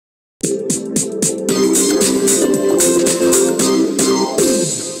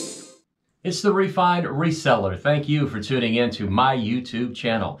It's the Refined Reseller. Thank you for tuning in to my YouTube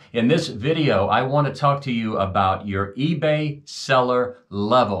channel. In this video, I want to talk to you about your eBay seller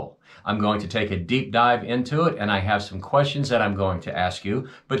level. I'm going to take a deep dive into it, and I have some questions that I'm going to ask you.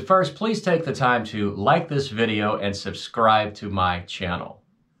 But first, please take the time to like this video and subscribe to my channel.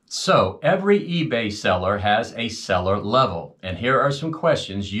 So, every eBay seller has a seller level, and here are some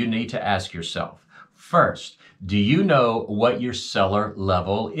questions you need to ask yourself. First, do you know what your seller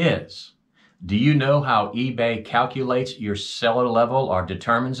level is? Do you know how eBay calculates your seller level or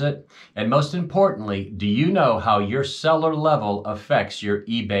determines it? And most importantly, do you know how your seller level affects your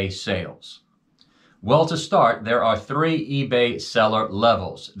eBay sales? Well, to start, there are three eBay seller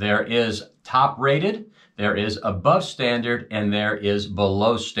levels. There is top rated, there is above standard, and there is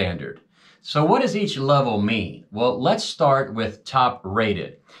below standard. So what does each level mean? Well, let's start with top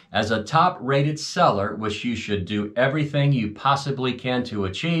rated. As a top rated seller, which you should do everything you possibly can to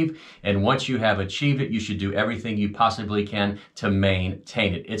achieve, and once you have achieved it, you should do everything you possibly can to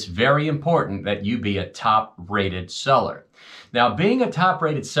maintain it. It's very important that you be a top rated seller. Now, being a top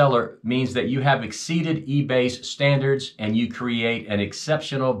rated seller means that you have exceeded eBay's standards and you create an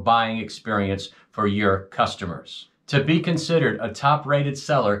exceptional buying experience for your customers. To be considered a top-rated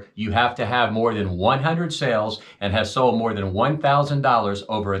seller, you have to have more than 100 sales and have sold more than $1,000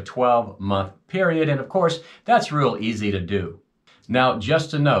 over a 12-month period. And of course, that's real easy to do. Now,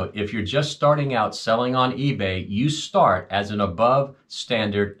 just a note, if you're just starting out selling on eBay, you start as an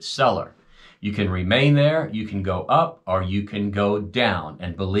above-standard seller. You can remain there, you can go up, or you can go down.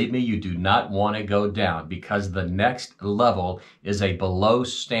 And believe me, you do not want to go down because the next level is a below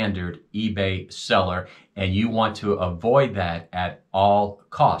standard eBay seller, and you want to avoid that at all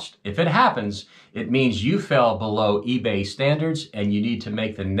cost. If it happens, it means you fell below eBay standards and you need to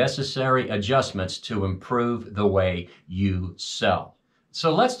make the necessary adjustments to improve the way you sell.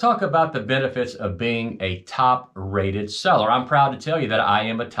 So let's talk about the benefits of being a top-rated seller. I'm proud to tell you that I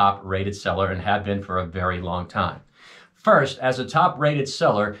am a top-rated seller and have been for a very long time. First, as a top-rated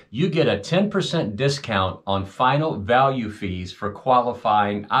seller, you get a 10% discount on final value fees for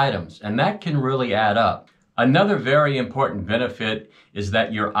qualifying items, and that can really add up. Another very important benefit is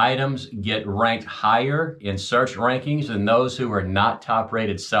that your items get ranked higher in search rankings than those who are not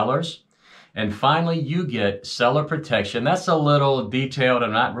top-rated sellers. And finally, you get seller protection. That's a little detailed.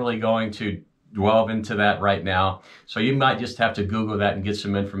 I'm not really going to delve into that right now. So you might just have to Google that and get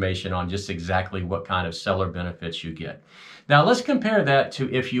some information on just exactly what kind of seller benefits you get. Now let's compare that to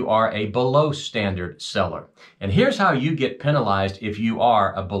if you are a below standard seller. And here's how you get penalized if you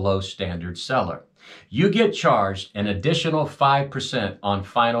are a below standard seller. You get charged an additional 5% on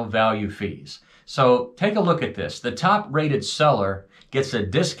final value fees. So take a look at this. The top rated seller gets a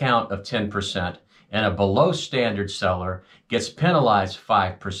discount of 10%, and a below standard seller gets penalized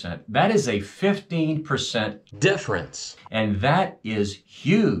 5%. That is a 15% difference, and that is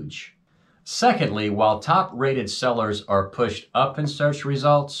huge. Secondly, while top-rated sellers are pushed up in search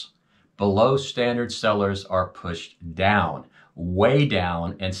results, below standard sellers are pushed down, way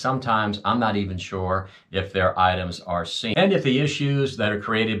down, and sometimes I'm not even sure if their items are seen. And if the issues that are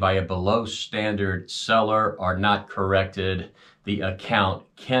created by a below standard seller are not corrected, the account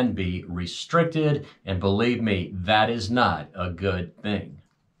can be restricted, and believe me, that is not a good thing.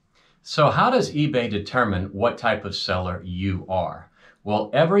 So how does eBay determine what type of seller you are? Well,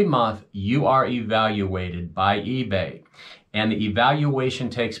 every month you are evaluated by eBay, and the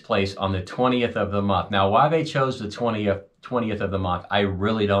evaluation takes place on the 20th of the month. Now, why they chose the 20th of the month, I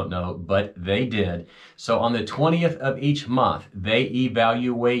really don't know, but they did. So on the 20th of each month, they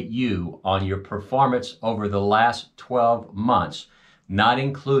evaluate you on your performance over the last 12 months, not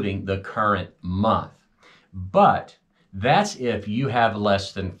including the current month. But that's if you have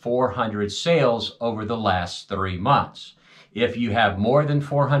less than 400 sales over the last 3 months. If you have more than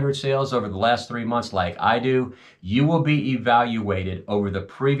 400 sales over the last 3 months like I do, you will be evaluated over the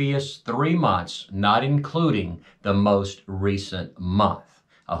previous 3 months, not including the most recent month.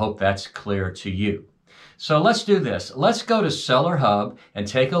 I hope that's clear to you. So let's do this. Let's go to Seller Hub and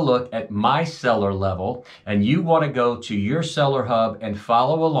take a look at my seller level. And you want to go to your Seller Hub and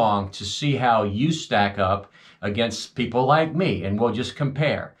follow along to see how you stack up against people like me. And we'll just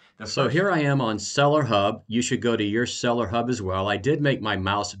compare. So here I am on Seller Hub. You should go to your Seller Hub as well. I did make my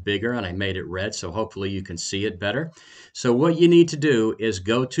mouse bigger and I made it red, so hopefully you can see it better. So what you need to do is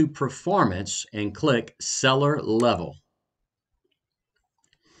go to Performance and click Seller Level.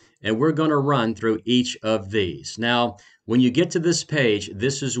 And we're going to run through each of these. Now, when you get to this page,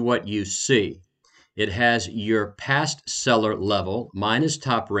 this is what you see. It has your past seller level. Mine is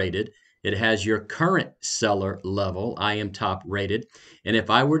top rated. It has your current seller level. I am top rated. And if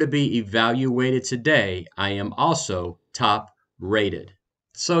I were to be evaluated today, I am also top rated.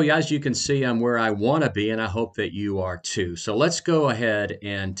 So as you can see, I'm where I want to be, and I hope that you are too. So let's go ahead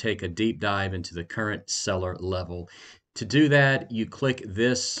and take a deep dive into the current seller level. To do that, you click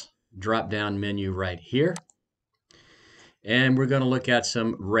this drop-down menu right here. And we're going to look at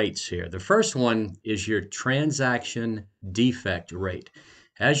some rates here. The first one is your transaction defect rate.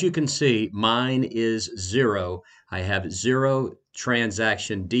 As you can see, mine is 0. I have 0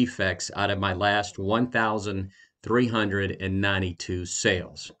 transaction defects out of my last 1,392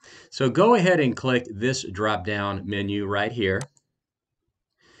 sales. So go ahead and click this drop-down menu right here.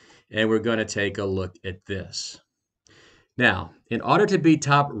 And we're going to take a look at this. Now, in order to be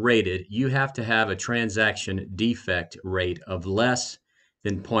top rated, you have to have a transaction defect rate of less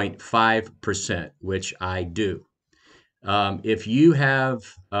than 0.5%, which I do. If you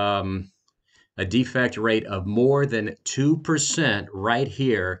have a defect rate of more than 2% right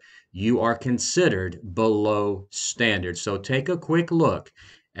here, you are considered below standard. So take a quick look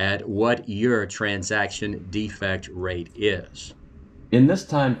at what your transaction defect rate is. In this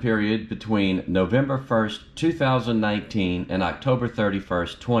time period between November 1st, 2019 and October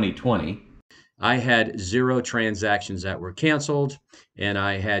 31st, 2020, I had 0 transactions that were canceled, and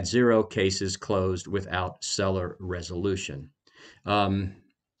I had 0 cases closed without seller resolution.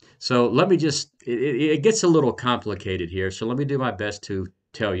 So let me just, it gets a little complicated here, so let me do my best to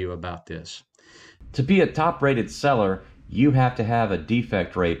tell you about this. To be a top-rated seller, you have to have a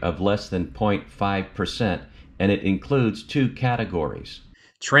defect rate of less than 0.5%. And it includes 2 categories.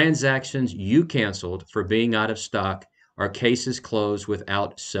 Transactions you canceled for being out of stock or cases closed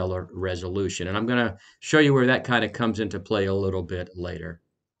without seller resolution. And I'm going to show you where that kind of comes into play a little bit later.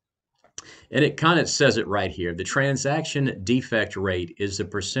 And it kind of says it right here. The transaction defect rate is the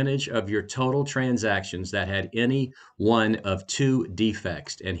percentage of your total transactions that had any one of 2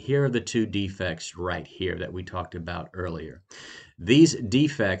 defects. And here are the 2 defects right here that we talked about earlier. These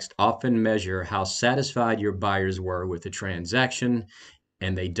defects often measure how satisfied your buyers were with the transaction,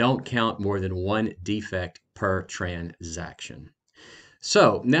 and they don't count more than 1 defect per transaction.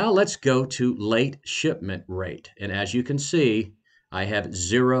 So now let's go to late shipment rate. And as you can see, I have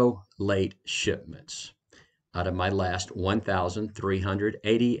 0 late shipments out of my last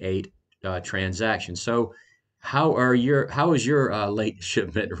 1,388 transactions. So how is your late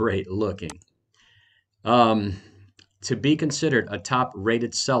shipment rate looking? To be considered a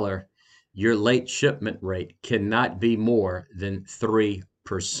top-rated seller, your late shipment rate cannot be more than 3%.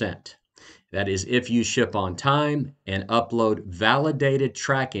 That is, if you ship on time and upload validated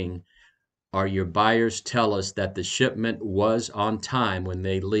tracking, or your buyers tell us that the shipment was on time when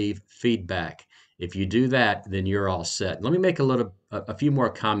they leave feedback. If you do that, then you're all set. Let me make a few more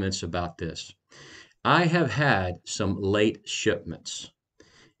comments about this. I have had some late shipments.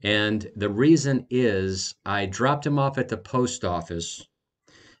 And the reason is I dropped them off at the post office.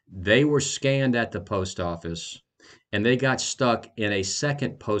 They were scanned at the post office, and they got stuck in a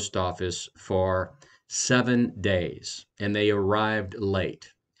second post office for 7 days, and they arrived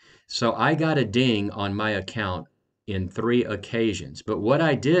late. So I got a ding on my account in 3 occasions. But what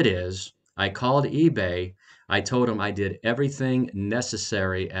I did is I called eBay. I told them I did everything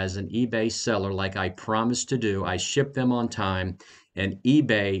necessary as an eBay seller like I promised to do. I shipped them on time, and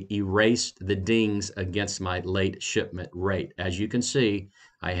eBay erased the dings against my late shipment rate. As you can see,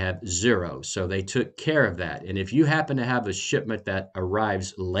 I have 0. So they took care of that. And if you happen to have a shipment that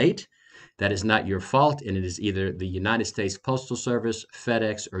arrives late, that is not your fault, and it is either the United States Postal Service,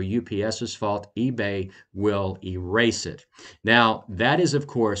 FedEx, or UPS's fault. eBay will erase it. Now, that is, of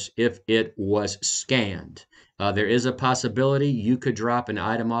course, if it was scanned. There is a possibility you could drop an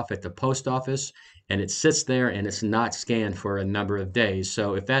item off at the post office, and it sits there and it's not scanned for a number of days.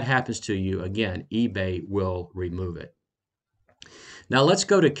 So if that happens to you, again, eBay will remove it. Now let's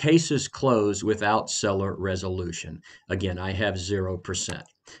go to cases closed without seller resolution. Again, I have 0%.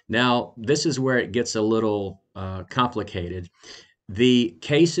 Now, this is where it gets a little complicated. The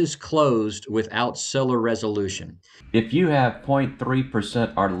cases closed without seller resolution. If you have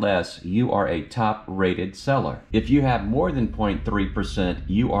 0.3% or less, you are a top-rated seller. If you have more than 0.3%,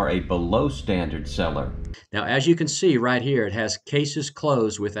 you are a below standard seller. Now, as you can see right here, it has cases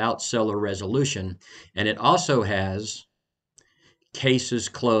closed without seller resolution, and it also has cases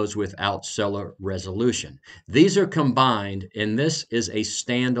closed without seller resolution. These are combined, and this is a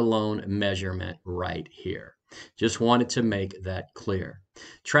standalone measurement right here. Just wanted to make that clear.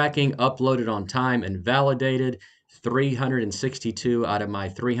 Tracking uploaded on time and validated. 362 out of my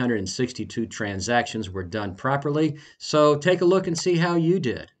 362 transactions were done properly. So take a look and see how you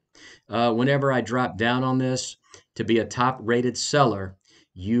did. whenever I drop down on this, to be a top-rated seller,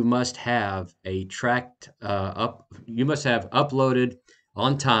 you must have you must have uploaded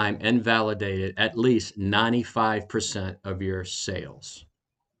on time and validated at least 95% of your sales.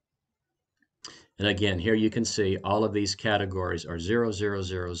 And again, here you can see all of these categories are 0, 0,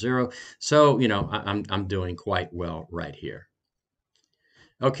 0, 0. So, you know, I'm doing quite well right here.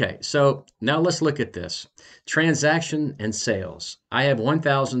 Okay, so now let's look at this. Transaction and sales. I have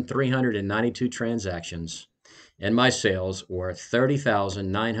 1,392 transactions, and my sales were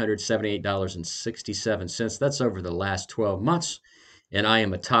 $30,978.67. That's over the last 12 months, and I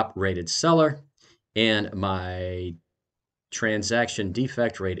am a top-rated seller, and my transaction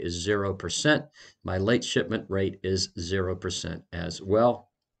defect rate is 0%. My late shipment rate is 0% as well.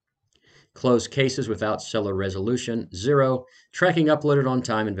 Closed cases without seller resolution, 0. Tracking uploaded on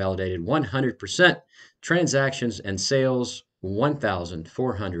time and validated, 100%. Transactions and sales,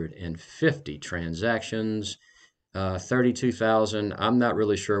 1,450 transactions, 32,000. I'm not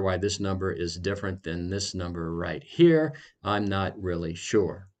really sure why this number is different than this number right here. I'm not really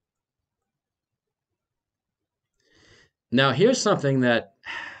sure. Now, here's something that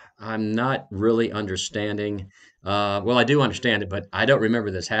I'm not really understanding. Well, I do understand it, but I don't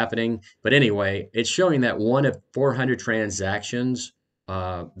remember this happening. But anyway, it's showing that one of 400 transactions,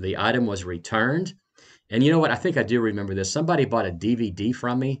 the item was returned. And you know what? I think I do remember this. Somebody bought a DVD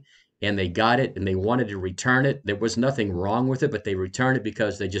from me and they got it and they wanted to return it. There was nothing wrong with it, but they returned it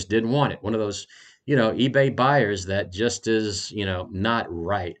because they just didn't want it. One of those, you know, eBay buyers that just is, you know, not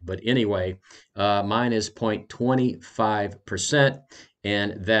right. But anyway, mine is 0.25%.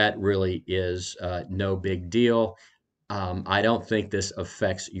 And that really is no big deal. I don't think this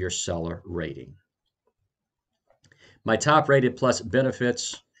affects your seller rating. My top rated plus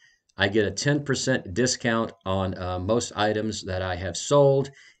benefits, I get a 10% discount on most items that I have sold.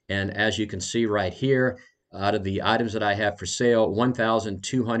 And as you can see right here, out of the items that I have for sale,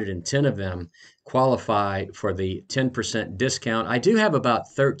 1,210 of them qualify for the 10% discount. I do have about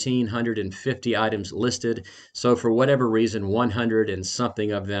 1,350 items listed. So for whatever reason, 100 and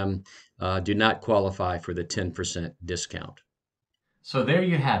something of them do not qualify for the 10% discount. So there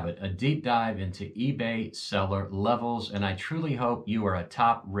you have it, a deep dive into eBay seller levels, and I truly hope you are a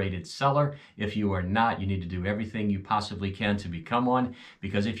top-rated seller. If you are not, you need to do everything you possibly can to become one,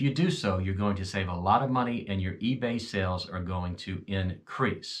 because if you do so, you're going to save a lot of money and your eBay sales are going to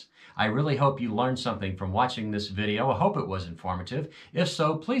increase. I really hope you learned something from watching this video. I hope it was informative. If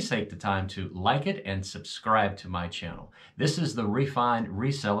so, please take the time to like it and subscribe to my channel. This is the Refined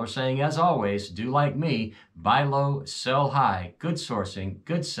Reseller saying, as always, do like me, buy low, sell high, good sourcing,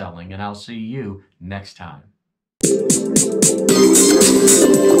 good selling, and I'll see you next time.